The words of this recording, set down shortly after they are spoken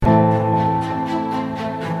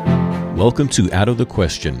Welcome to Out of the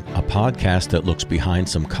Question, a podcast that looks behind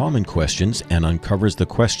some common questions and uncovers the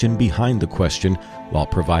question behind the question while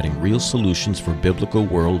providing real solutions for biblical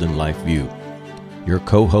world and life view. Your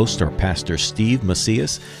co-hosts are Pastor Steve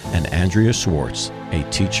Macias and Andrea Schwartz, a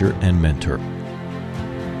teacher and mentor.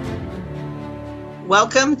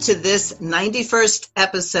 Welcome to this 91st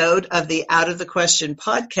episode of the Out of the Question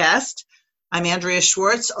podcast. I'm Andrea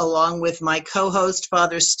Schwartz, along with my co-host,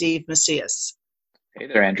 Father Steve Macias. Hey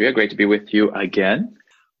there, Andrea. Great to be with you again.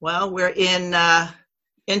 Well, we're in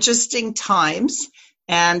interesting times,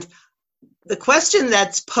 and the question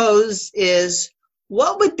that's posed is,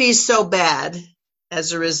 what would be so bad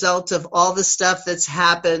as a result of all the stuff that's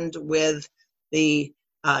happened with the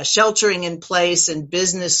sheltering in place and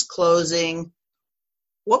business closing?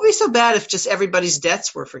 What would be so bad if just everybody's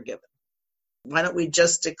debts were forgiven? Why don't we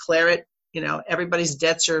just declare it, everybody's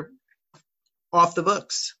debts are off the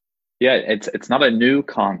books? Yeah, it's not a new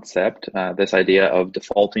concept, this idea of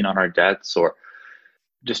defaulting on our debts or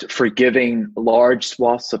just forgiving large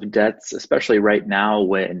swaths of debts, especially right now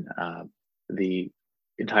when the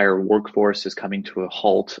entire workforce is coming to a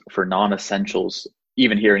halt for non-essentials,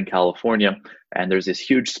 even here in California. And there's this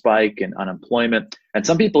huge spike in unemployment. And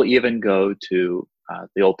some people even go to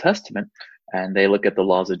the Old Testament and they look at the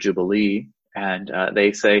laws of Jubilee and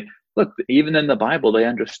they say, look, even in the Bible, they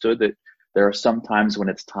understood that there are some times when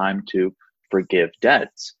it's time to forgive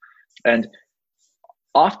debts. And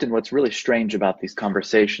often what's really strange about these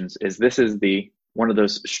conversations is this is one of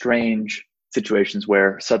those strange situations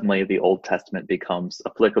where suddenly the Old Testament becomes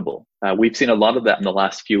applicable. We've seen a lot of that in the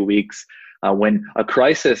last few weeks. When a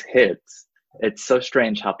crisis hits, it's so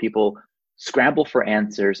strange how people scramble for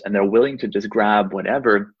answers and they're willing to just grab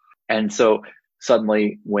whatever. And so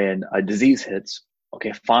suddenly when a disease hits,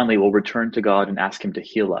 okay, finally we'll return to God and ask him to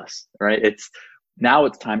heal us, right? Now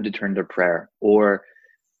it's time to turn to prayer. Or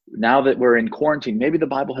now that we're in quarantine, maybe the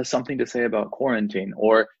Bible has something to say about quarantine.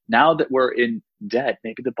 Or now that we're in debt,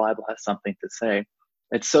 maybe the Bible has something to say.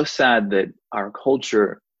 It's so sad that our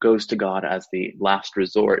culture goes to God as the last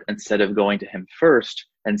resort instead of going to him first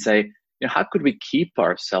and say, how could we keep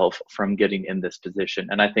ourselves from getting in this position?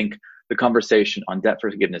 And I think the conversation on debt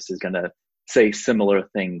forgiveness is going to say similar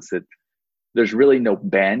things, that there's really no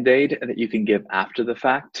Band-Aid that you can give after the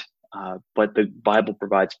fact, but the Bible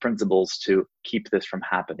provides principles to keep this from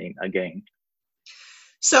happening again.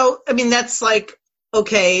 So, that's like,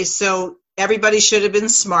 okay, so everybody should have been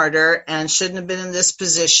smarter and shouldn't have been in this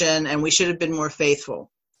position, and we should have been more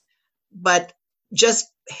faithful. But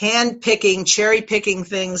just hand-picking, cherry-picking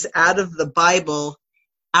things out of the Bible,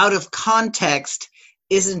 out of context,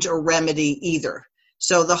 isn't a remedy either.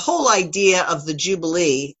 So the whole idea of the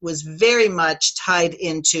Jubilee was very much tied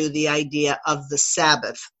into the idea of the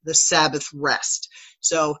Sabbath rest.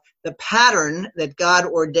 So the pattern that God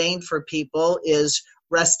ordained for people is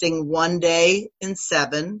resting 1 day in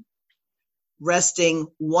 7, resting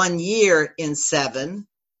 1 year in 7,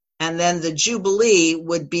 and then the Jubilee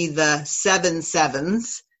would be the 7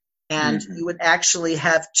 sevens, and you would actually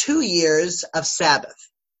have 2 years of Sabbath.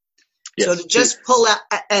 Yes. So to just pull out,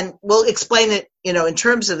 and we'll explain it, in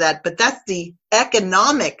terms of that, but that's the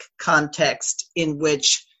economic context in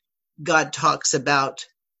which God talks about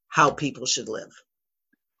how people should live.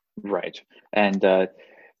 Right. And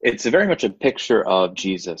it's very much a picture of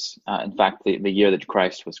Jesus. In fact, the year that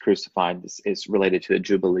Christ was crucified is related to the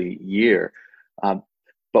Jubilee year. But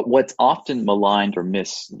what's often maligned or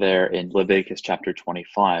missed there in Leviticus chapter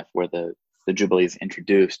 25, where the Jubilee is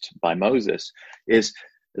introduced by Moses, is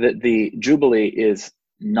that the Jubilee is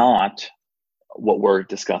not what we're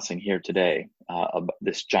discussing here today,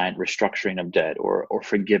 this giant restructuring of debt or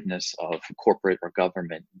forgiveness of corporate or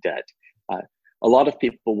government debt. A lot of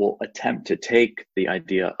people will attempt to take the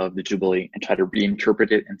idea of the Jubilee and try to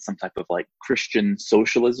reinterpret it in some type of like Christian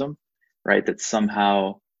socialism, right? That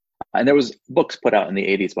somehow, and there was books put out in the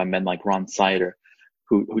 80s by men like Ron Sider,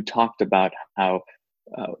 who talked about how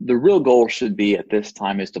the real goal should be at this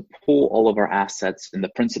time is to pull all of our assets in the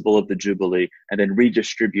principle of the Jubilee and then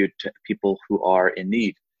redistribute to people who are in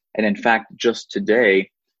need. And in fact, just today,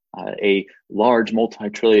 a large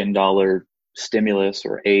multi-trillion-dollar stimulus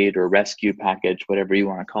or aid or rescue package, whatever you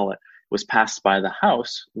want to call it, was passed by the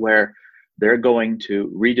House, where they're going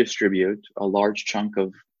to redistribute a large chunk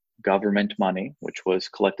of government money, which was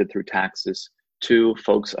collected through taxes, to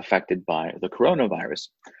folks affected by the coronavirus.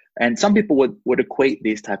 And some people would equate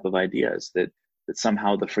these type of ideas that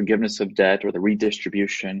somehow the forgiveness of debt or the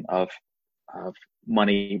redistribution of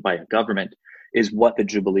money by a government is what the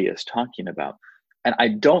Jubilee is talking about. And I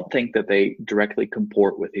don't think that they directly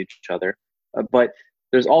comport with each other. But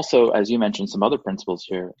there's also, as you mentioned, some other principles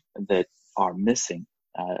here that are missing.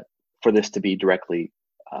 for this to be directly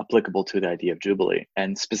applicable to the idea of Jubilee,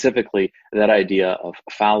 and specifically that idea of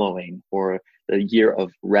fallowing, or the year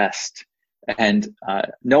of rest. And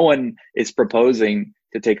no one is proposing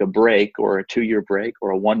to take a break, or a 2-year break,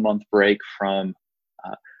 or a 1-month break from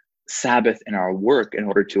Sabbath in our work in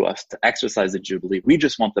order to us to exercise the Jubilee. We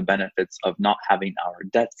just want the benefits of not having our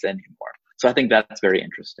debts anymore. So I think that's very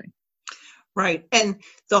interesting. Right. And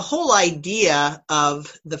the whole idea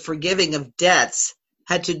of the forgiving of debts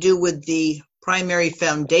had to do with the primary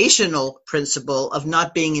foundational principle of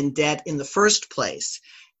not being in debt in the first place.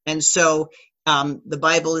 And so the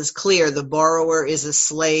Bible is clear, the borrower is a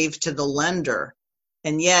slave to the lender.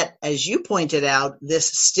 And yet, as you pointed out,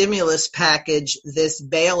 this stimulus package, this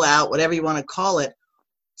bailout, whatever you want to call it,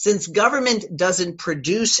 since government doesn't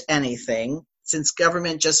produce anything, since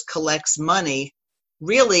government just collects money,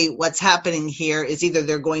 really what's happening here is either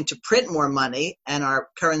they're going to print more money and our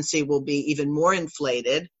currency will be even more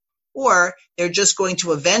inflated, or they're just going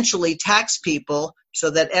to eventually tax people so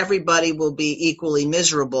that everybody will be equally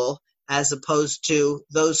miserable, as opposed to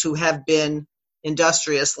those who have been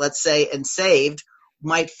industrious, let's say, and saved,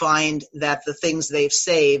 might find that the things they've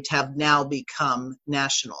saved have now become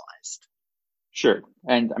nationalized. Sure.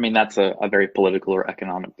 And I mean, that's a very political or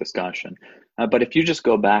economic discussion. But if you just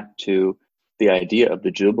go back to the idea of the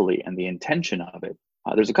Jubilee and the intention of it,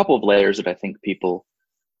 there's a couple of layers that I think people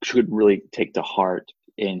should really take to heart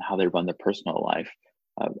in how they run their personal life.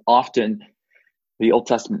 Often, the Old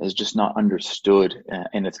Testament is just not understood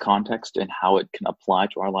in its context and how it can apply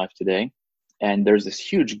to our life today. And there's this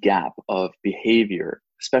huge gap of behavior,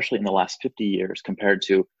 especially in the last 50 years, compared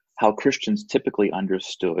to how Christians typically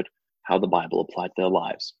understood how the Bible applied to their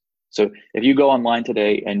lives. So if you go online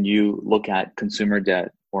today and you look at consumer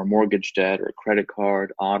debt or mortgage debt or credit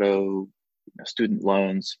card, auto, student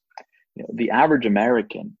loans, the average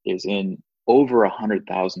American is in over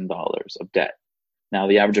 $100,000 of debt. Now,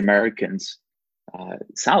 the average American's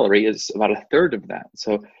salary is about a third of that.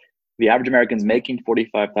 So the average American is making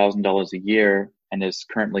 $45,000 a year and is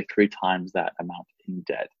currently 3 times that amount in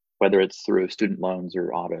debt, whether it's through student loans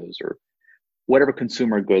or autos or whatever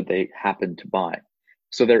consumer good they happen to buy.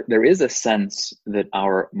 So there is a sense that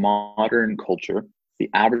our modern culture, the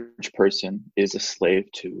average person is a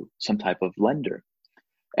slave to some type of lender.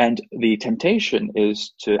 And the temptation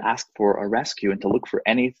is to ask for a rescue and to look for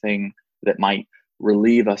anything that might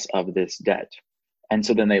relieve us of this debt. And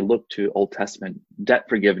so then they look to Old Testament debt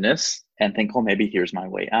forgiveness and think, oh, maybe here's my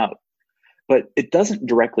way out. But it doesn't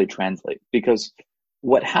directly translate, because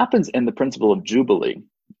what happens in the principle of Jubilee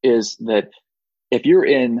is that if you're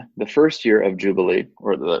in the first year of Jubilee,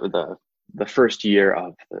 or the first year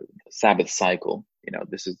of the Sabbath cycle,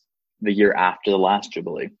 this is the year after the last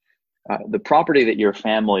Jubilee, the property that your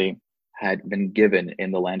family had been given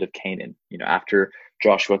in the land of Canaan, after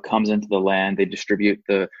Joshua comes into the land, they distribute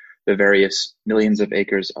the various millions of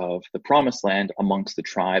acres of the promised land amongst the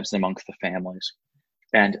tribes and amongst the families.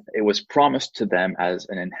 And it was promised to them as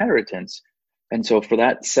an inheritance. And so for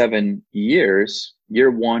that 7 years, year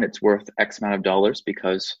 1, it's worth X amount of dollars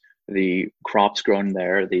because the crops grown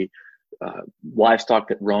there, the livestock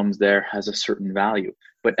that roams there has a certain value.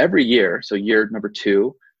 But every year, so year number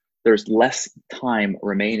 2, there's less time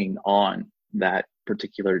remaining on that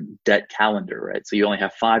particular debt calendar, right? So you only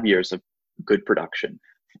have 5 years of good production,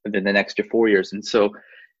 and then the next 4 years. And so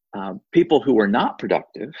people who were not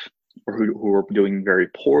productive, or who were doing very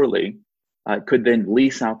poorly, could then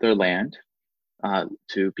lease out their land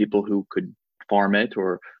to people who could farm it,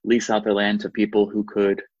 or lease out their land to people who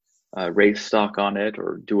could raise stock on it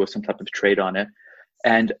or do some type of trade on it.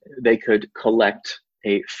 And they could collect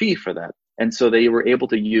a fee for that. And so they were able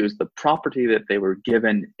to use the property that they were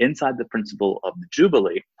given inside the principle of the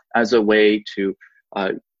Jubilee as a way to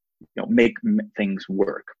make things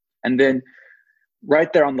work. And then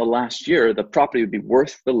right there on the last year, the property would be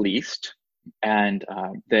worth the least. And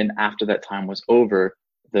then after that time was over,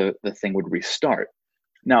 the thing would restart.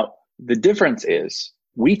 Now, the difference is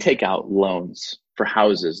we take out loans for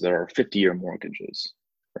houses that are 50-year mortgages,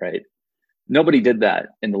 right? Nobody did that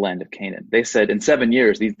in the land of Canaan. They said in 7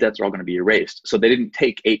 years, these debts are all going to be erased. So they didn't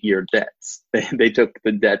take 8-year debts. They took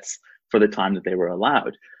the debts for the time that they were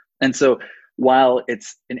allowed. And so while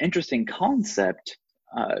it's an interesting concept,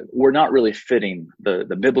 we're not really fitting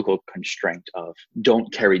the biblical constraint of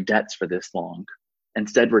don't carry debts for this long.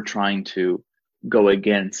 Instead, we're trying to go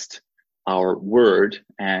against our word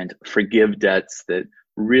and forgive debts that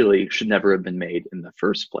really should never have been made in the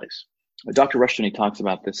first place. Dr. Rushdoony talks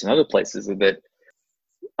about this in other places, that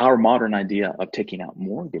our modern idea of taking out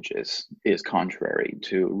mortgages is contrary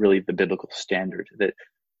to really the biblical standard. That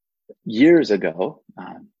years ago,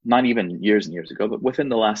 not even years and years ago, but within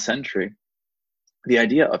the last century, the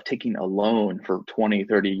idea of taking a loan for 20,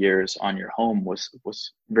 30 years on your home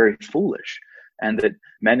was very foolish, and that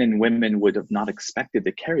men and women would have not expected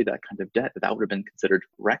to carry that kind of debt. That would have been considered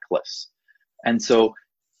reckless. And so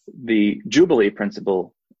the Jubilee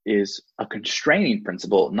principle is a constraining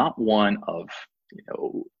principle, not one of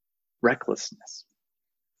recklessness.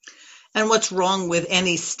 And what's wrong with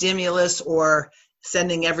any stimulus or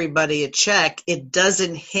sending everybody a check? It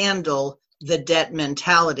doesn't handle the debt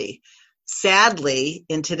mentality. Sadly,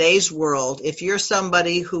 in today's world, if you're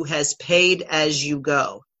somebody who has paid as you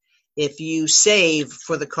go, if you save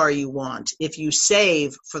for the car you want, if you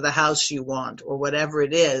save for the house you want, or whatever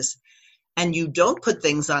it is, and you don't put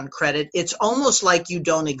things on credit, it's almost like you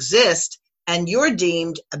don't exist, and you're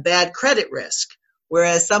deemed a bad credit risk.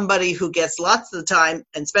 Whereas somebody who gets lots of the time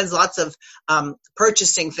and spends lots of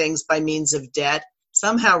purchasing things by means of debt,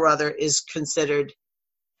 somehow or other is considered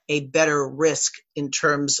a better risk in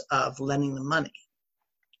terms of lending the money.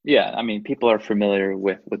 Yeah, I mean, people are familiar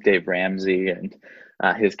with Dave Ramsey and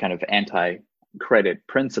his kind of anti-credit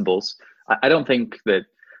principles. I don't think that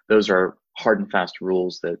those are hard and fast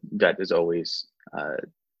rules that debt is always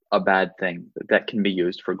a bad thing. That can be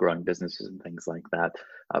used for growing businesses and things like that.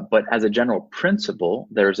 But as a general principle,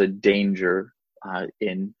 there's a danger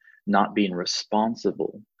in not being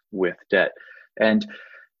responsible with debt. And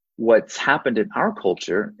what's happened in our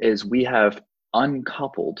culture is we have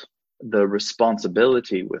uncoupled the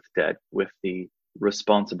responsibility with debt with the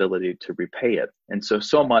responsibility to repay it. And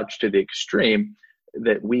so much to the extreme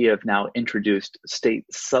that we have now introduced state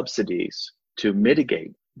subsidies to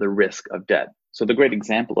mitigate the risk of debt. So the great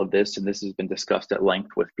example of this, and this has been discussed at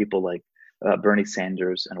length with people like Bernie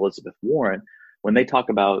Sanders and Elizabeth Warren, when they talk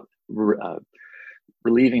about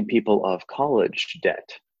relieving people of college debt,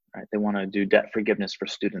 right? They want to do debt forgiveness for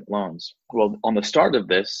student loans. Well, on the start of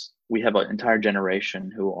this, we have an entire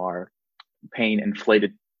generation who are paying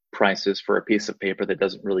inflated prices for a piece of paper that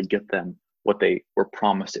doesn't really get them what they were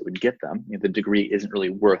promised it would get them. The degree isn't really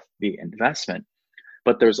worth the investment.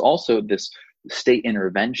 But there's also this state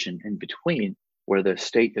intervention in between where the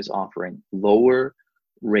state is offering lower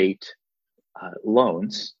rate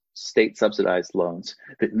loans, state subsidized loans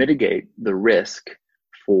that mitigate the risk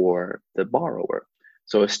for the borrower.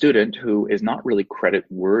 So a student who is not really credit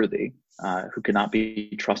worthy, who cannot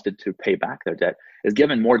be trusted to pay back their debt, is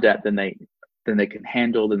given more debt than they can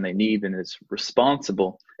handle, than they need, than is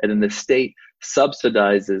responsible. And then the state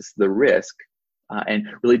subsidizes the risk and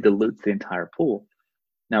really dilutes the entire pool.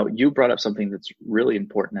 Now, you brought up something that's really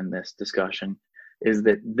important in this discussion, is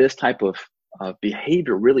that this type of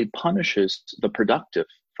behavior really punishes the productive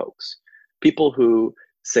folks. People who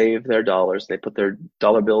save their dollars, they put their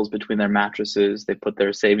dollar bills between their mattresses, they put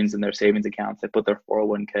their savings in their savings accounts, they put their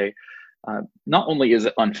 401k. Not only is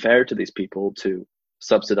it unfair to these people to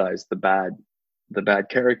subsidize the bad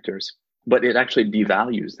characters, but it actually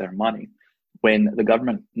devalues their money. When the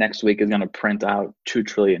government next week is going to print out $2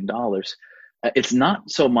 trillion, it's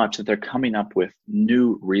not so much that they're coming up with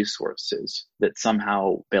new resources that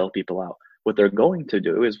somehow bail people out. What they're going to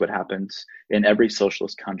do is what happens in every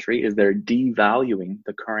socialist country, is they're devaluing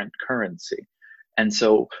the current currency. And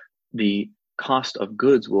so the cost of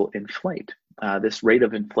goods will inflate. This rate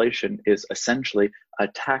of inflation is essentially a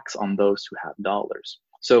tax on those who have dollars.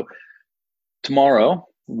 So tomorrow,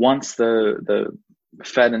 once the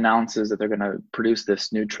Fed announces that they're going to produce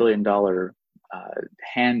this new $1 trillion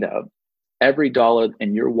handout, every dollar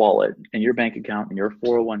in your wallet, in your bank account, in your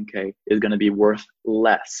 401k is going to be worth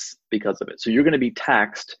less because of it. So you're going to be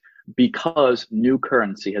taxed because new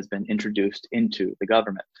currency has been introduced into the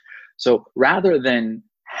government. So rather than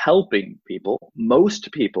helping people,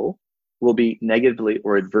 most people will be negatively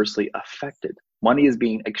or adversely affected. Money is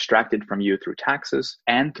being extracted from you through taxes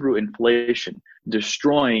and through inflation,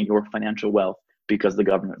 destroying your financial wealth because the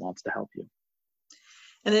government wants to help you.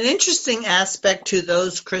 And an interesting aspect to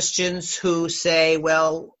those Christians who say,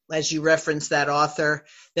 well, as you referenced that author,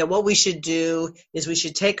 that what we should do is we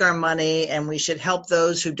should take our money and we should help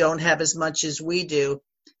those who don't have as much as we do.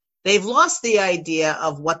 They've lost the idea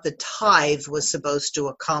of what the tithe was supposed to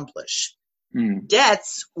accomplish.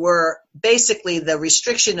 Debts were basically the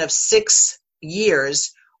restriction of 6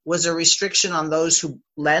 years was a restriction on those who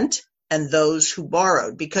lent and those who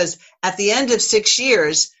borrowed, because at the end of 6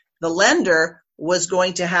 years, the lender was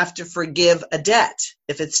going to have to forgive a debt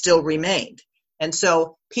if it still remained. And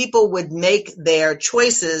so people would make their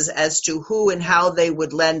choices as to who and how they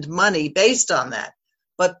would lend money based on that.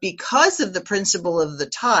 But because of the principle of the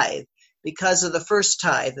tithe, because of the first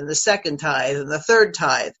tithe and the second tithe and the third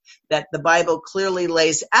tithe that the Bible clearly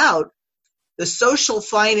lays out, the social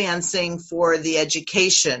financing for the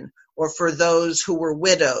education, or for those who were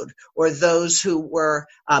widowed, or those who were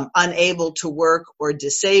unable to work or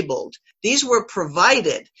disabled. These were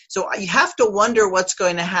provided. So you have to wonder what's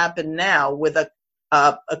going to happen now with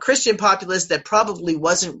a Christian populace that probably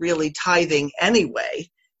wasn't really tithing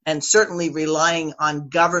anyway, and certainly relying on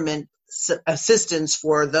government assistance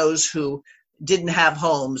for those who didn't have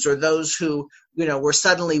homes, or those who, were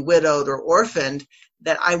suddenly widowed or orphaned,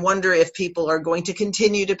 that I wonder if people are going to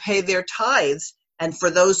continue to pay their tithes, and for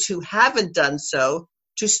those who haven't done so,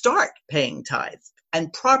 to start paying tithes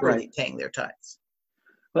and properly paying their tithes.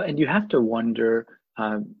 Well, and you have to wonder,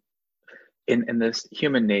 in this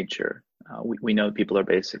human nature, we know people are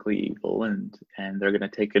basically evil, and they're going to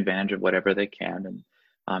take advantage of whatever they can,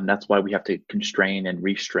 and that's why we have to constrain and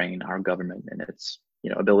restrain our government and its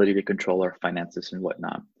ability to control our finances and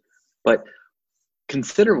whatnot. But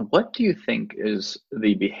consider, what do you think is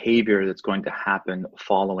the behavior that's going to happen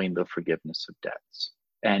following the forgiveness of debts?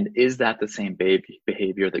 And is that the same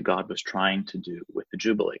behavior that God was trying to do with the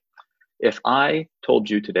Jubilee? If I told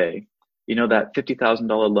you today, that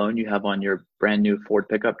 $50,000 loan you have on your brand new Ford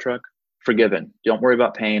pickup truck, forgiven. Don't worry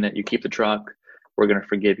about paying it. You keep the truck. We're going to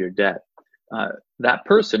forgive your debt. That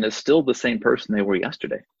person is still the same person they were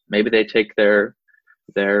yesterday. Maybe they take their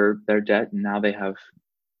debt and now they have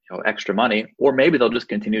extra money, or maybe they'll just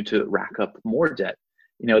continue to rack up more debt.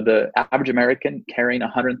 The average American carrying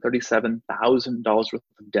 $137,000 worth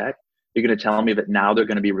of debt, you're going to tell me that now they're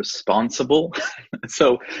going to be responsible?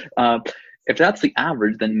 So if that's the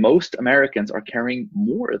average, then most Americans are carrying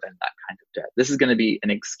more than that kind of debt. This is going to be an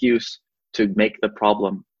excuse to make the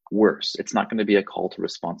problem worse. It's not going to be a call to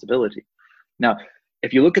responsibility. Now,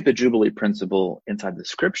 if you look at the Jubilee principle inside the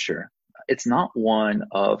scripture, it's not one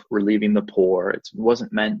of relieving the poor. It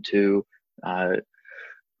wasn't meant to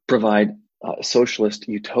provide socialist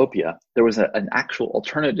utopia. There was an actual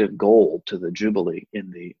alternative goal to the Jubilee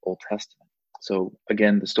in the Old Testament. So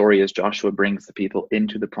again, the story is Joshua brings the people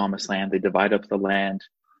into the promised land. They divide up the land.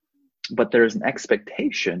 But there's an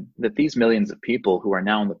expectation that these millions of people who are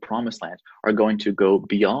now in the promised land are going to go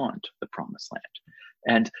beyond the promised land.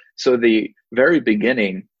 And so the very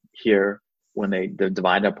beginning here, when they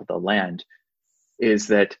divide up the land, is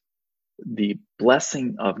that the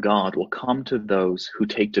blessing of God will come to those who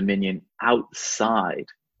take dominion outside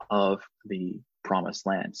of the promised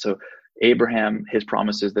land. So Abraham, his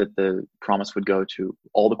promise is that the promise would go to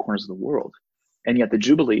all the corners of the world. And yet the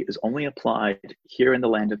Jubilee is only applied here in the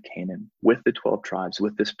land of Canaan with the 12 tribes,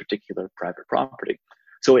 with this particular private property.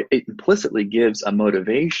 So it implicitly gives a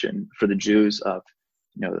motivation for the Jews of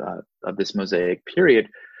this Mosaic period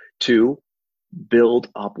to build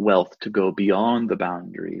up wealth, to go beyond the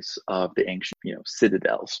boundaries of the ancient,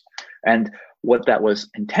 citadels. And what that was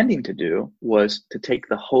intending to do was to take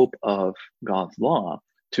the hope of God's law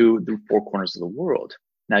to the four corners of the world.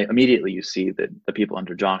 Now, immediately you see that the people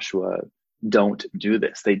under Joshua don't do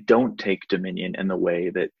this. They don't take dominion in the way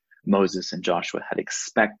that Moses and Joshua had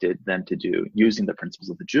expected them to do, using the principles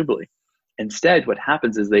of the Jubilee. Instead, what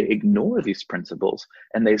happens is they ignore these principles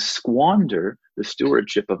and they squander the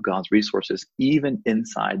stewardship of God's resources, even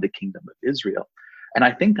inside the kingdom of Israel. And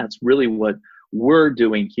I think that's really what we're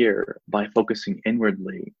doing here by focusing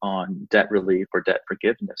inwardly on debt relief or debt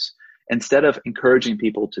forgiveness. Instead of encouraging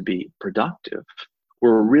people to be productive,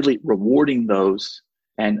 we're really rewarding those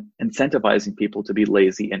and incentivizing people to be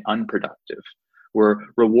lazy and unproductive. We're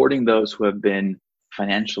rewarding those who have been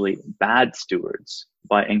financially bad stewards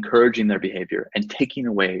by encouraging their behavior and taking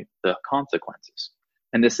away the consequences.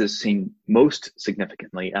 And this is seen most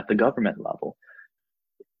significantly at the government level.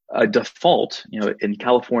 A default, in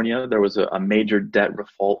California, there was a major debt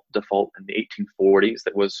default in the 1840s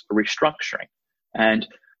that was a restructuring. And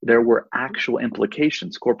there were actual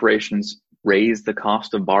implications. Corporations raised the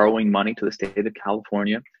cost of borrowing money to the state of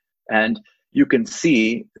California. And you can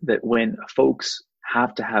see that when folks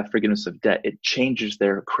have to have forgiveness of debt, it changes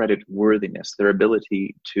their credit worthiness, their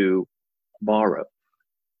ability to borrow.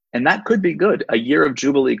 And that could be good. A year of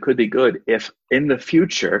Jubilee could be good if in the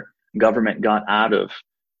future government got out of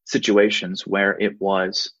situations where it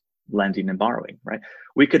was lending and borrowing, right?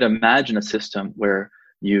 We could imagine a system where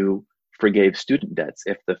you forgave student debts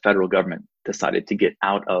if the federal government decided to get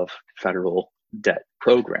out of federal debt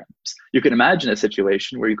programs. You can imagine a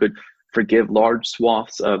situation where you could forgive large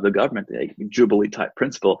swaths of the government, a Jubilee type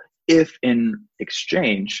principle, if in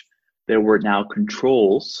exchange there were now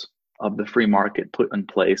controls of the free market put in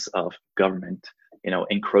place of government,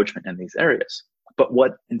 encroachment in these areas. But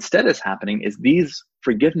what instead is happening is these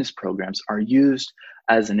forgiveness programs are used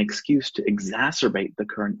as an excuse to exacerbate the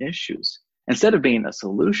current issues. Instead of being a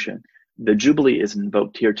solution, the Jubilee is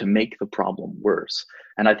invoked here to make the problem worse.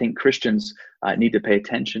 And I think Christians need to pay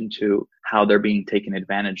attention to how they're being taken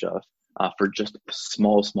advantage of for just a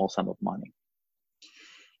small sum of money.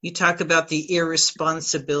 You talk about the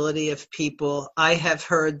irresponsibility of people. I have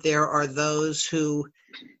heard there are those who,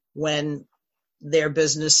 when their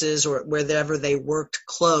businesses or wherever they worked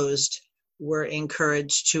closed, were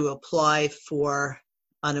encouraged to apply for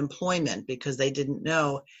unemployment because they didn't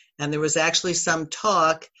know. And there was actually some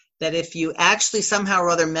talk that if you actually somehow or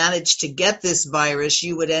other managed to get this virus,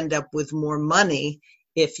 you would end up with more money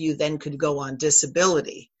if you then could go on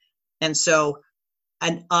disability. And so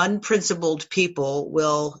an unprincipled people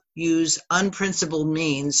will use unprincipled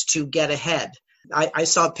means to get ahead. I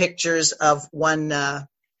saw pictures of one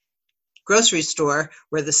grocery store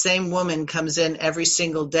where the same woman comes in every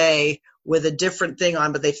single day with a different thing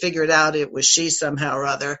on, but they figured out it was she somehow or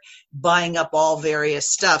other, buying up all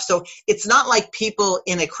various stuff. So it's not like people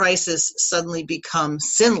in a crisis suddenly become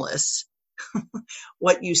sinless.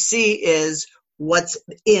 What you see is what's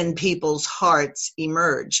in people's hearts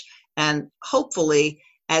emerge. And hopefully,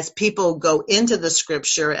 as people go into the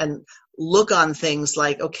scripture and look on things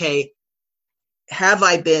like, okay, have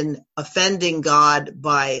I been offending God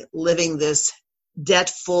by living this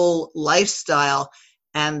debt-full lifestyle,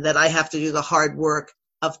 and that I have to do the hard work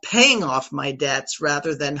of paying off my debts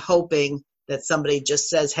rather than hoping that somebody just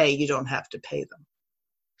says, hey, you don't have to pay them.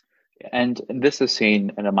 And this is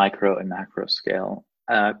seen at a micro and macro scale.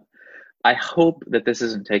 I hope that this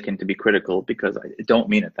isn't taken to be critical, because I don't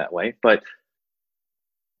mean it that way, but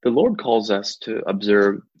the Lord calls us to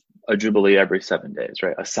observe a Jubilee every 7 days,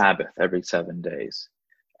 right? A Sabbath every 7 days.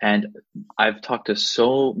 And I've talked to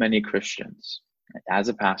so many Christians as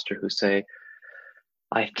a pastor who say,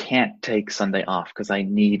 I can't take Sunday off because I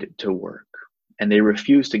need to work. And they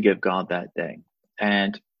refuse to give God that day.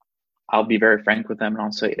 And I'll be very frank with them, and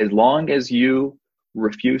I'll say, as long as you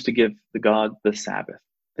refuse to give God the Sabbath,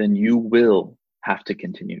 then you will have to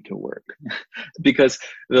continue to work. Because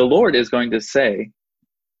the Lord is going to say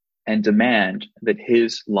and demand that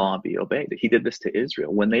his law be obeyed. He did this to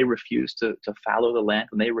Israel. When they refused to fallow the land,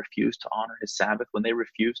 when they refused to honor his Sabbath, when they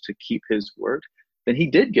refused to keep his word, then he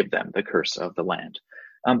did give them the curse of the land.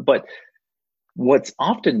 But what's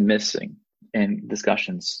often missing in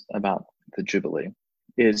discussions about the Jubilee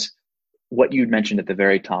is what you mentioned at the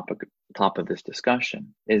very top of this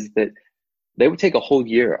discussion, is that they would take a whole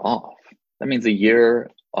year off. That means a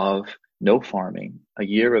year of no farming, a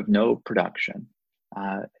year of no production,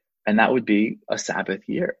 and that would be a Sabbath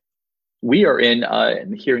year. We are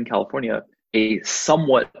here in California, a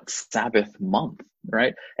somewhat Sabbath month,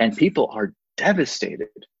 right? And people are devastated.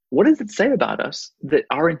 What does it say about us that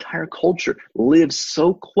our entire culture lives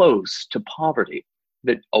so close to poverty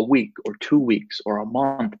that a week or 2 weeks or a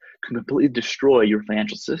month can completely destroy your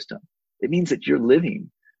financial system? It means that you're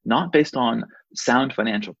living not based on sound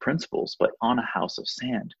financial principles, but on a house of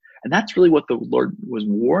sand. And that's really what the Lord was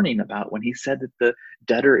warning about when he said that the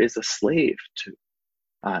debtor is a slave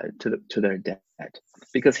to their debt,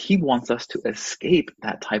 because he wants us to escape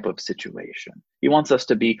that type of situation. He wants us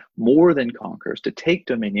to be more than conquerors, to take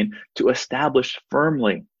dominion, to establish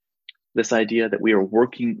firmly this idea that we are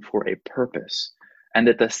working for a purpose, and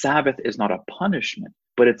that the Sabbath is not a punishment,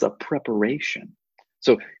 but it's a preparation.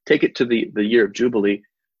 So take it to the year of Jubilee,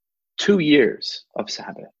 2 years of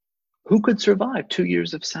Sabbath. Who could survive 2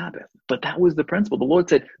 years of Sabbath? But that was the principle. The Lord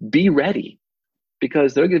said, be ready,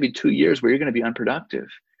 because there are going to be 2 years where you're going to be unproductive.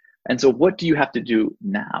 And so what do you have to do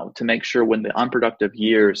now to make sure when the unproductive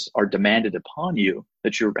years are demanded upon you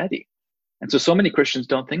that you're ready? And so many Christians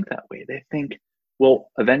don't think that way. They think, well,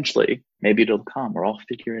 eventually, maybe it'll come, or I'll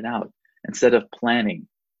figure it out, instead of planning.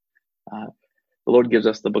 The Lord gives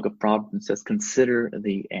us the book of Proverbs and says, consider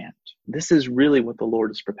the ant. This is really what the Lord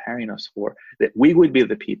is preparing us for, that we would be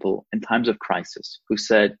the people in times of crisis who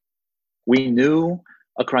said, we knew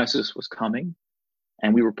a crisis was coming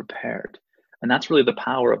and we were prepared. And that's really the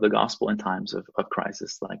power of the gospel in times of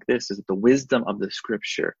crisis like this, is that the wisdom of the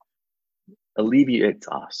scripture alleviates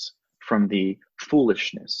us from the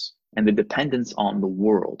foolishness and the dependence on the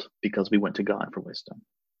world, because we went to God for wisdom.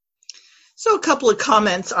 So a couple of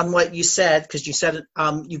comments on what you said, because you said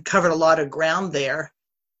you covered a lot of ground there.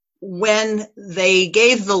 When they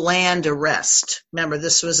gave the land a rest, remember,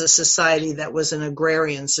 this was a society that was an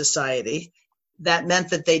agrarian society. That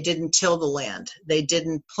meant that they didn't till the land. They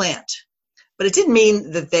didn't plant. But it didn't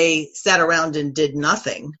mean that they sat around and did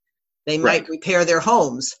nothing. They might repair their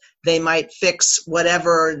homes. They might fix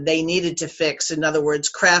whatever they needed to fix. In other words,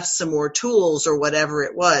 craft some more tools or whatever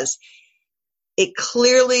it was. it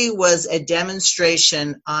clearly was a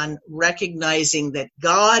demonstration on recognizing that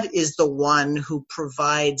God is the one who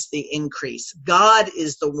provides the increase. God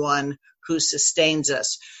is the one who sustains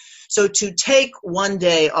us. So to take 1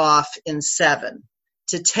 day off in 7,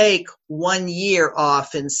 to take 1 year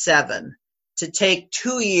off in 7, to take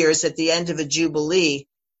 2 years at the end of a jubilee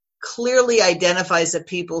clearly identifies the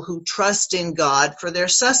people who trust in God for their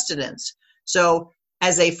sustenance. So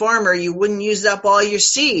as a farmer, you wouldn't use up all your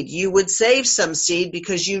seed. You would save some seed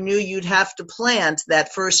because you knew you'd have to plant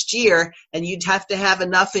that first year, and you'd have to have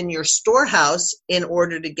enough in your storehouse in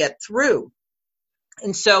order to get through.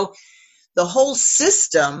 And so the whole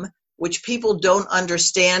system, which people don't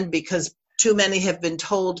understand because too many have been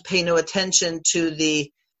told pay no attention to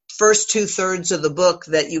the first 2/3 of the book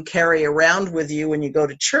that you carry around with you when you go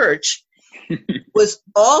to church, was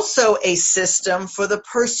also a system for the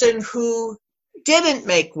person who didn't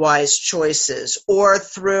make wise choices, or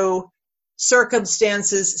through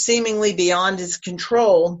circumstances seemingly beyond his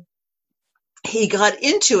control, he got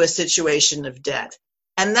into a situation of debt.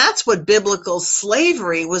 And that's what biblical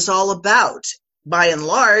slavery was all about. By and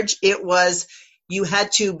large, it was you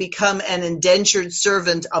had to become an indentured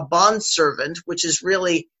servant, a bond servant, which is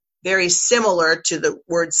really very similar to the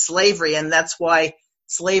word slavery. And that's why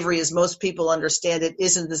slavery, as most people understand it,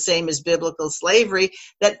 isn't the same as biblical slavery,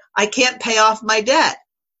 that I can't pay off my debt.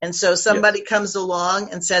 And so somebody comes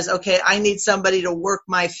along and says, okay, I need somebody to work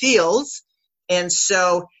my fields. And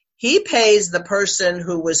so he pays the person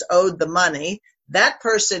who was owed the money. That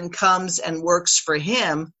person comes and works for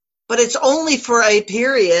him, but it's only for a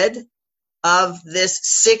period of this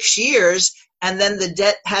 6 years, and then the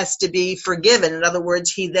debt has to be forgiven. In other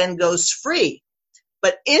words, he then goes free.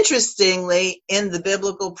 But interestingly, in the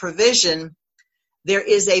biblical provision, there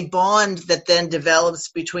is a bond that then develops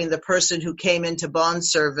between the person who came into bond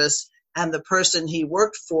service and the person he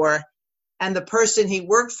worked for. And the person he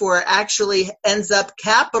worked for actually ends up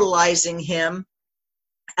capitalizing him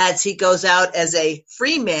as he goes out as a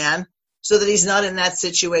free man, so that he's not in that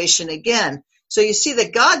situation again. So you see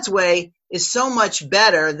that God's way is so much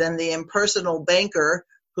better than the impersonal banker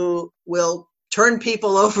who will turn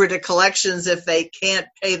people over to collections if they can't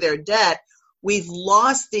pay their debt. We've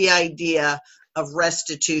lost the idea of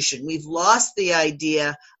restitution. We've lost the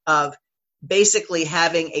idea of basically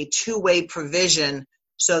having a two-way provision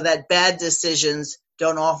so that bad decisions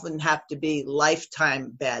don't often have to be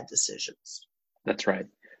lifetime bad decisions. That's right.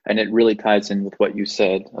 And it really ties in with what you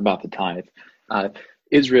said about the tithe.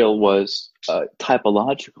 Israel was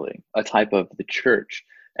typologically a type of the church.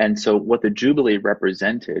 And so what the Jubilee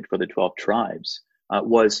represented for the 12 tribes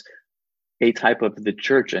was a type of the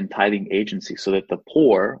church and tithing agency, so that the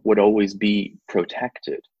poor would always be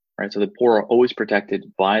protected, right? So the poor are always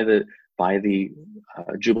protected by the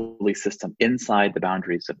Jubilee system inside the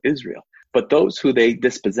boundaries of Israel. But those who they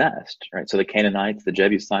dispossessed, right? So the Canaanites, the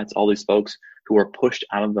Jebusites, all these folks who were pushed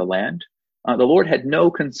out of the land, the Lord had no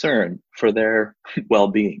concern for their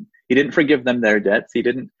well-being. He didn't forgive them their debts. He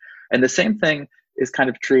didn't. And the same thing is kind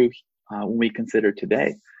of true when we consider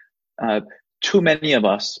today. Too many of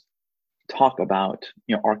us talk about,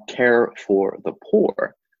 our care for the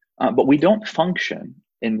poor, but we don't function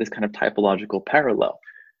in this kind of typological parallel.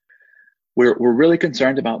 We're really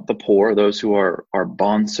concerned about the poor, those who are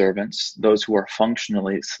bond servants, those who are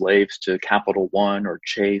functionally slaves to Capital One or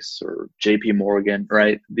Chase or JP Morgan,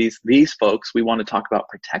 right? These folks, we want to talk about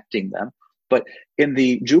protecting them. But in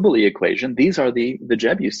the Jubilee equation, these are the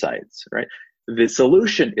Jebusites, right? The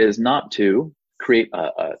solution is not to create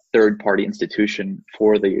a third-party institution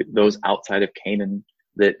for those outside of Canaan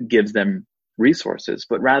that gives them resources,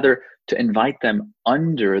 but rather to invite them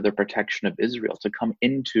under the protection of Israel, to come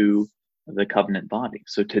into the covenant body.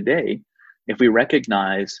 So today, if we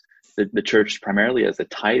recognize the church primarily as a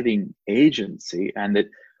tithing agency, and that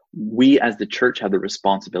we as the church have the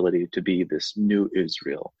responsibility to be this new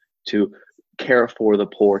Israel, to care for the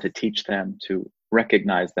poor, to teach them, to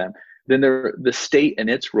recognize them, then the state and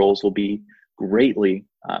its roles will be greatly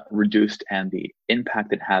reduced, and the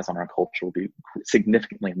impact it has on our culture will be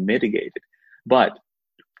significantly mitigated. But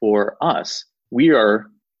for us, we are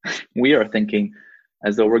thinking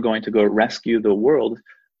as though we're going to go rescue the world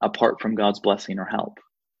apart from God's blessing or help.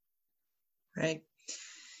 Right.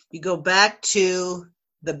 You go back to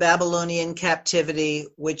the Babylonian captivity,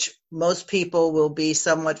 which most people will be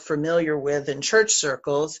somewhat familiar with in church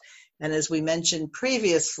circles. And as we mentioned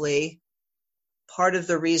previously, part of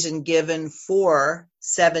the reason given for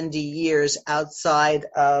 70 years outside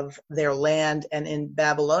of their land and in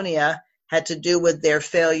Babylonia had to do with their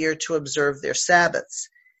failure to observe their Sabbaths.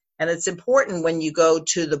 And it's important when you go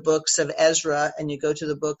to the books of Ezra and you go to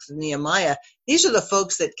the books of Nehemiah, these are the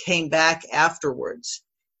folks that came back afterwards.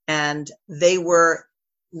 And they were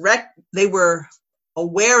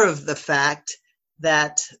aware of the fact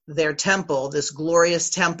that their temple, this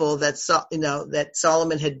glorious temple that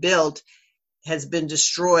Solomon had built, has been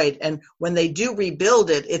destroyed. And when they do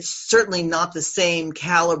rebuild it, it's certainly not the same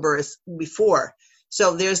caliber as before.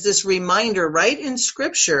 So there's this reminder right in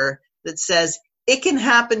Scripture that says it can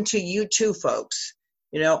happen to you too, folks.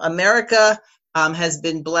 America has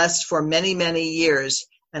been blessed for many, many years,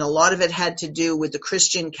 and a lot of it had to do with the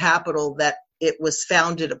Christian capital that it was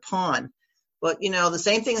founded upon. But, the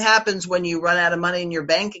same thing happens when you run out of money in your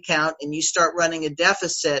bank account and you start running a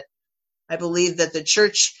deficit. I believe that the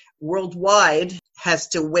church worldwide has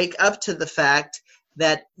to wake up to the fact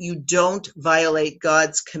that you don't violate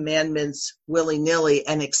God's commandments willy-nilly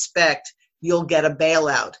and expect you'll get a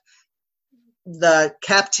bailout. The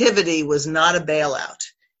captivity was not a bailout.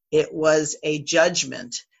 It was a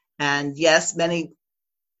judgment. And yes, many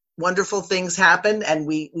wonderful things happened, and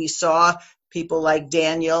we saw people like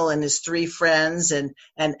Daniel and his 3 friends and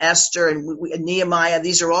Esther and Nehemiah.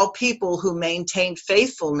 These are all people who maintained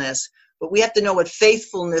faithfulness, but we have to know what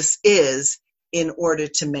faithfulness is in order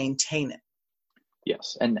to maintain it.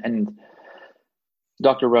 Yes, and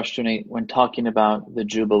Dr. Rushdoony, when talking about the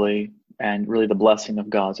Jubilee and really the blessing of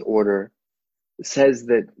God's order, says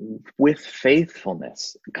that with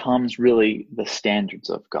faithfulness comes really the standards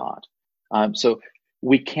of God. So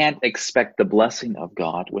we can't expect the blessing of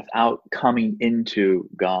God without coming into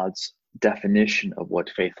God's definition of what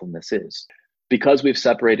faithfulness is. Because we've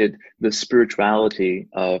separated the spirituality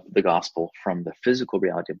of the gospel from the physical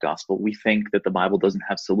reality of gospel, we think that the Bible doesn't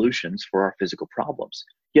have solutions for our physical problems.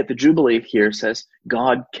 Yet the Jubilee here says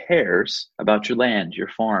God cares about your land, your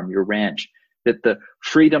farm, your ranch, that the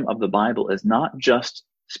freedom of the Bible is not just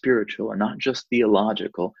spiritual or not just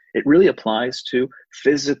theological. It really applies to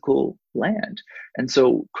physical land. And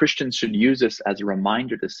so Christians should use this as a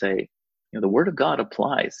reminder to say, the Word of God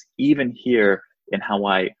applies even here in how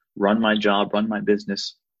I run my job, run my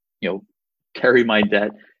business, carry my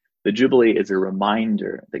debt. The Jubilee is a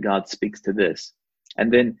reminder that God speaks to this.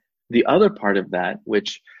 And then the other part of that,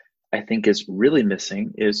 which I think is really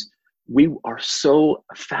missing, is we are so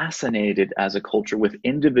fascinated as a culture with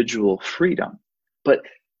individual freedom. But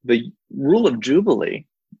the rule of Jubilee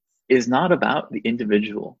is not about the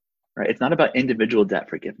individual, right? It's not about individual debt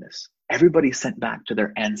forgiveness. Everybody's sent back to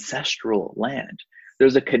their ancestral land.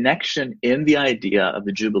 There's a connection in the idea of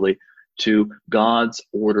the Jubilee to God's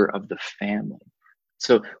order of the family.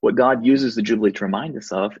 So what God uses the Jubilee to remind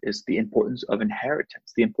us of is the importance of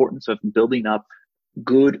inheritance, the importance of building up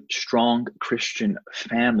good, strong Christian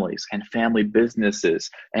families and family businesses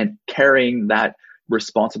and carrying that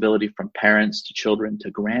responsibility from parents to children to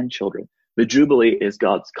grandchildren. The Jubilee is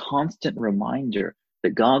God's constant reminder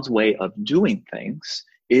that God's way of doing things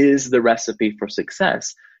is the recipe for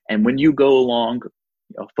success. And when you go along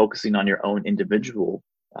focusing on your own individual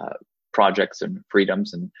projects and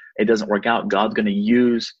freedoms and it doesn't work out, God's going to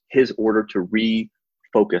use his order to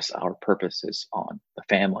refocus our purposes on the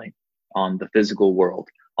family, on the physical world,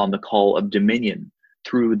 on the call of dominion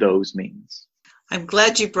through those means. I'm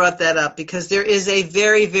glad you brought that up because there is a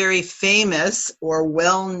very, very famous or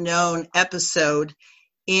well-known episode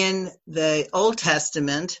in the Old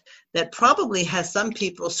Testament that probably has some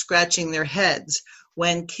people scratching their heads.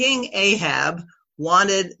 When King Ahab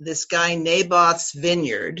wanted this guy Naboth's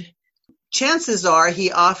vineyard, chances are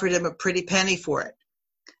he offered him a pretty penny for it.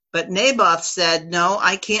 But Naboth said, no,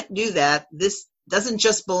 I can't do that. This doesn't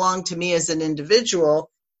just belong to me as an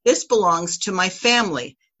individual. This belongs to my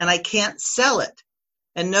family, and I can't sell it.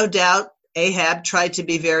 And no doubt Ahab tried to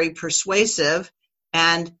be very persuasive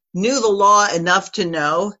and knew the law enough to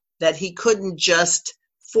know that he couldn't just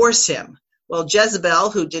force him. Well, Jezebel,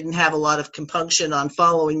 who didn't have a lot of compunction on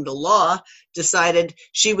following the law, decided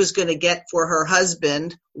she was going to get for her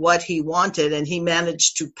husband what he wanted, and he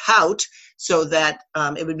managed to pout so that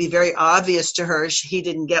it would be very obvious to her he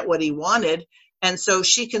didn't get what he wanted. And so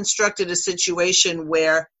she constructed a situation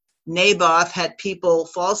where Naboth had people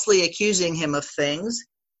falsely accusing him of things.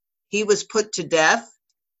 He was put to death,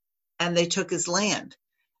 and they took his land.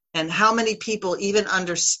 And how many people even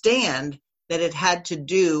understand that it had to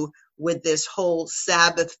do with this whole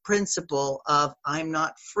Sabbath principle of I'm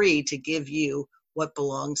not free to give you what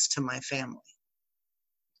belongs to my family?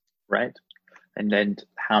 Right. And then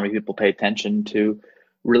how many people pay attention to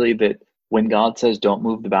really that when God says don't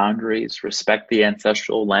move the boundaries, respect the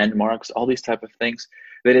ancestral landmarks, all these type of things,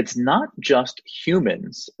 that it's not just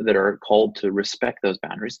humans that are called to respect those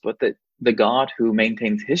boundaries, but that the God who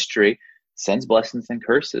maintains history sends blessings and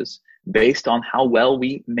curses based on how well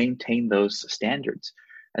we maintain those standards.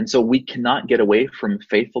 And so we cannot get away from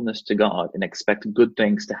faithfulness to God and expect good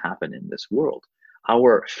things to happen in this world.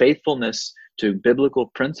 Our faithfulness to biblical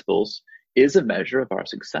principles is a measure of our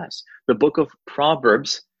success. The book of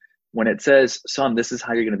Proverbs, when it says, son, this is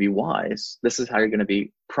how you're going to be wise, this is how you're going to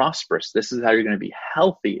be prosperous, this is how you're going to be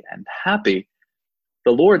healthy and happy,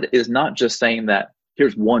 the Lord is not just saying that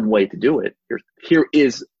here's one way to do it. Here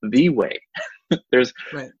is the way. There's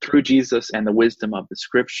right. Through Jesus and the wisdom of the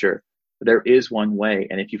scripture, there is one way.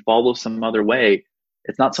 And if you follow some other way,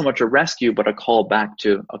 it's not so much a rescue, but a call back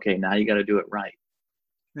to, okay, now you got to do it right.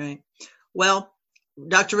 Right. Well,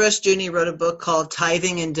 Dr. Rushdoony wrote a book called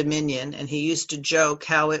Tithing and Dominion, and he used to joke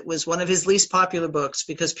how it was one of his least popular books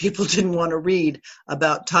because people didn't want to read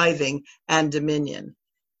about tithing and dominion.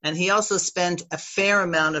 And he also spent a fair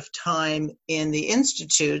amount of time in the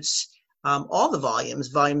institutes, all the volumes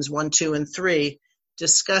 1, 2, and 3,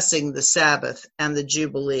 discussing the Sabbath and the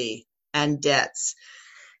Jubilee and debts.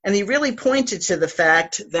 And he really pointed to the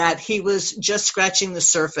fact that he was just scratching the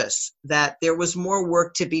surface, that there was more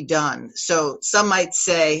work to be done. So some might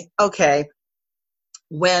say, okay,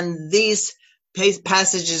 when these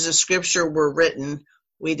passages of scripture were written,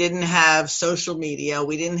 we didn't have social media,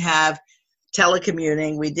 we didn't have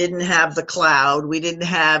telecommuting, we didn't have the cloud, we didn't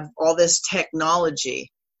have all this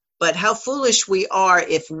technology. But how foolish we are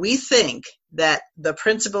if we think that the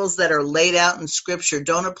principles that are laid out in scripture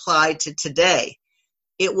don't apply to today.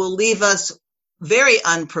 It will leave us very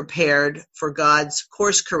unprepared for God's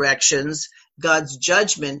course corrections, God's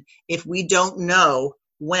judgment, if we don't know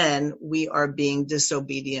when we are being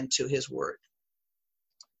disobedient to his word.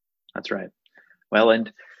 That's right. Well,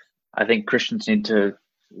 and I think Christians need to,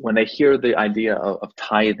 when they hear the idea of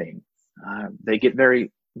tithing, they get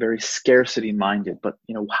very, very scarcity minded. But,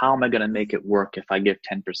 how am I going to make it work if I give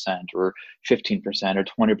 10% or 15% or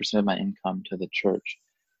 20% of my income to the church?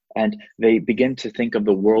 And they begin to think of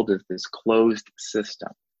the world as this closed system.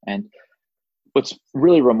 And what's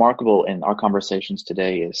really remarkable in our conversations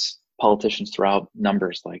today is politicians throw out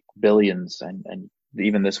numbers like billions and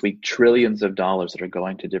even this week, trillions of dollars that are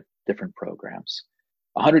going to different programs.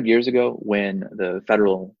 100 years ago, when the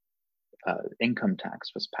federal income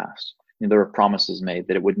tax was passed, there were promises made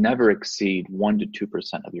that it would never exceed 1% to 2%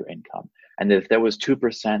 of your income. And that if there was 2%,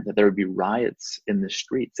 that there would be riots in the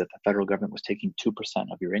streets, that the federal government was taking 2%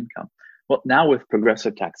 of your income. Well, now with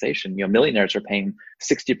progressive taxation, millionaires are paying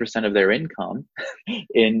 60% of their income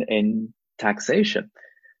in taxation.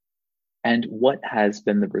 And what has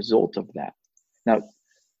been the result of that? Now,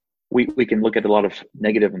 we can look at a lot of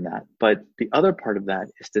negative in that, but the other part of that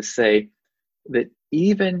is to say that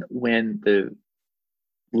even when the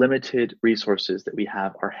limited resources that we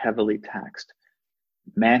have are heavily taxed,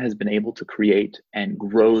 man has been able to create and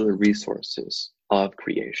grow the resources of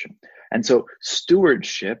creation. And so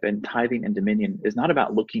stewardship and tithing and dominion is not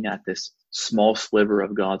about looking at this small sliver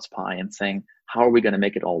of God's pie and saying, how are we going to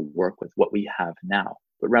make it all work with what we have now?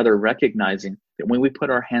 But rather recognizing that when we put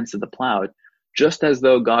our hands to the plow, just as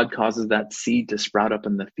though God causes that seed to sprout up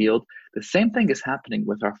in the field, the same thing is happening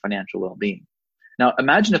with our financial well-being. Now,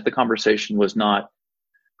 imagine if the conversation was not,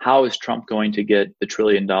 how is Trump going to get the $1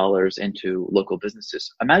 trillion into local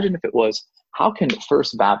businesses? Imagine if it was, how can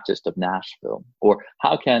First Baptist of Nashville, or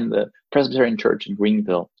how can the Presbyterian Church in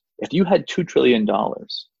Greenville, if you had $2 trillion,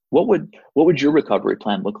 what would your recovery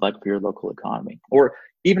plan look like for your local economy? Or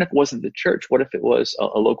even if it wasn't the church, what if it was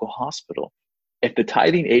a local hospital? If the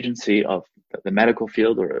tithing agency of the medical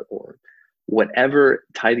field or whatever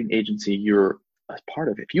tithing agency you're a part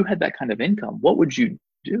of, if you had that kind of income, what would you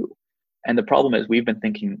do? And the problem is we've been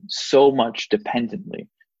thinking so much dependently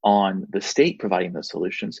on the state providing those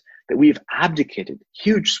solutions that we've abdicated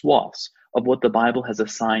huge swaths of what the Bible has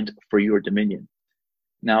assigned for your dominion.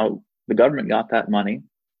 Now, the government got that money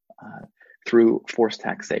through forced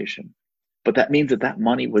taxation, but that means that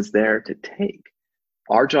money was there to take.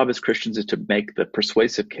 Our job as Christians is to make the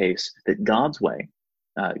persuasive case that God's way,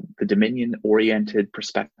 the dominion-oriented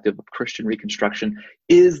perspective of Christian reconstruction,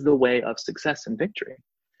 is the way of success and victory.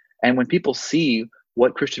 And when people see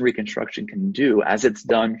what Christian reconstruction can do, as it's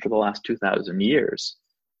done for the last 2,000 years,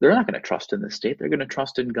 they're not going to trust in the state. They're going to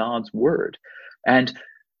trust in God's word. And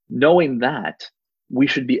knowing that, we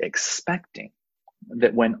should be expecting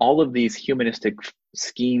that when all of these humanistic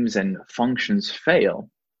schemes and functions fail,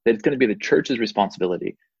 that it's going to be the church's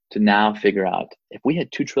responsibility to now figure out, if we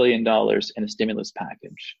had $2 trillion in a stimulus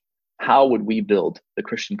package, how would we build the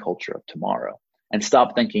Christian culture of tomorrow? And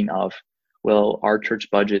stop thinking of, well, our church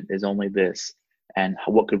budget is only this, and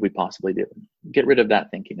what could we possibly do? Get rid of that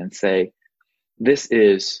thinking and say, this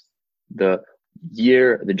is the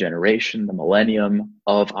year, the generation, the millennium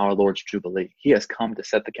of our Lord's Jubilee. He has come to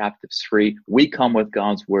set the captives free. We come with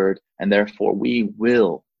God's word, and therefore we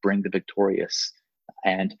will bring the victorious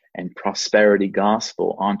and prosperity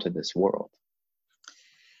gospel onto this world.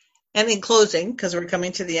 And in closing, because we're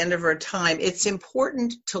coming to the end of our time, it's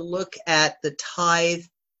important to look at the tithe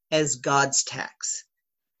as God's tax.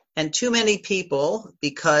 And too many people,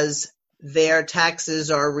 because their taxes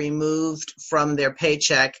are removed from their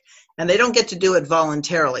paycheck, and they don't get to do it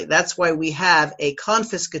voluntarily. That's why we have a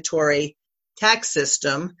confiscatory tax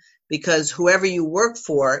system, because whoever you work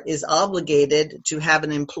for is obligated to have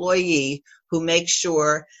an employee who makes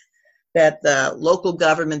sure that the local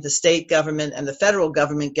government, the state government, and the federal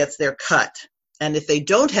government gets their cut. And if they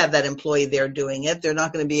don't have that employee there doing it, they're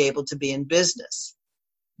not going to be able to be in business.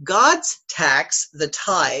 God's tax, the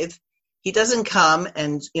tithe, he doesn't come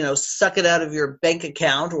and, suck it out of your bank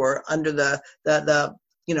account or under the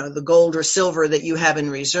gold or silver that you have in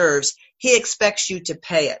reserves. He expects you to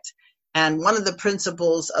pay it. And one of the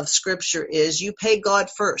principles of Scripture is you pay God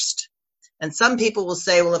first. And some people will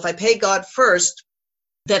say, well, if I pay God first,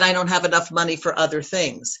 then I don't have enough money for other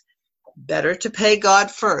things. Better to pay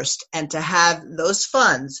God first and to have those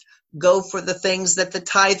funds go for the things that the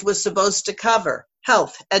tithe was supposed to cover: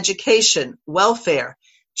 health, education, welfare.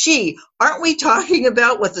 Gee, aren't we talking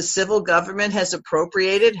about what the civil government has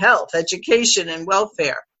appropriated? Health, education, and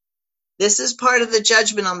welfare. This is part of the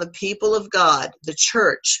judgment on the people of God, the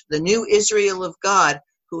church, the new Israel of God,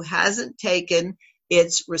 who hasn't taken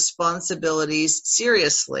its responsibilities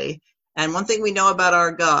seriously. And one thing we know about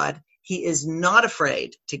our God, he is not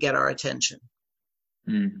afraid to get our attention.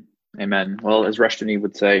 Amen. Well, as Rushdoony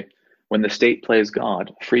would say, when the state plays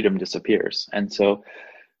God, freedom disappears. And so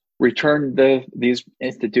return these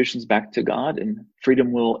institutions back to God, and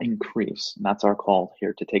freedom will increase. And that's our call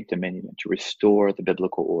here, to take dominion and to restore the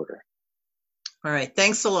biblical order. All right.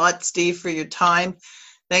 Thanks a lot, Steve, for your time.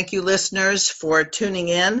 Thank you, listeners, for tuning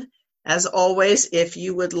in. As always, if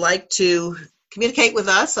you would like to communicate with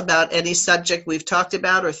us about any subject we've talked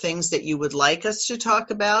about or things that you would like us to talk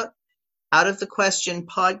about,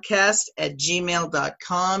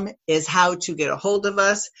 outofthequestionpodcast@gmail.com is how to get a hold of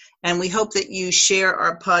us. And we hope that you share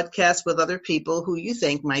our podcast with other people who you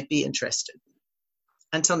think might be interested.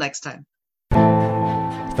 Until next time.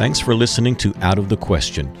 Thanks for listening to Out of the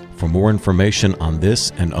Question. For more information on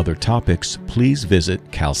this and other topics, please visit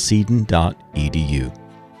chalcedon.edu.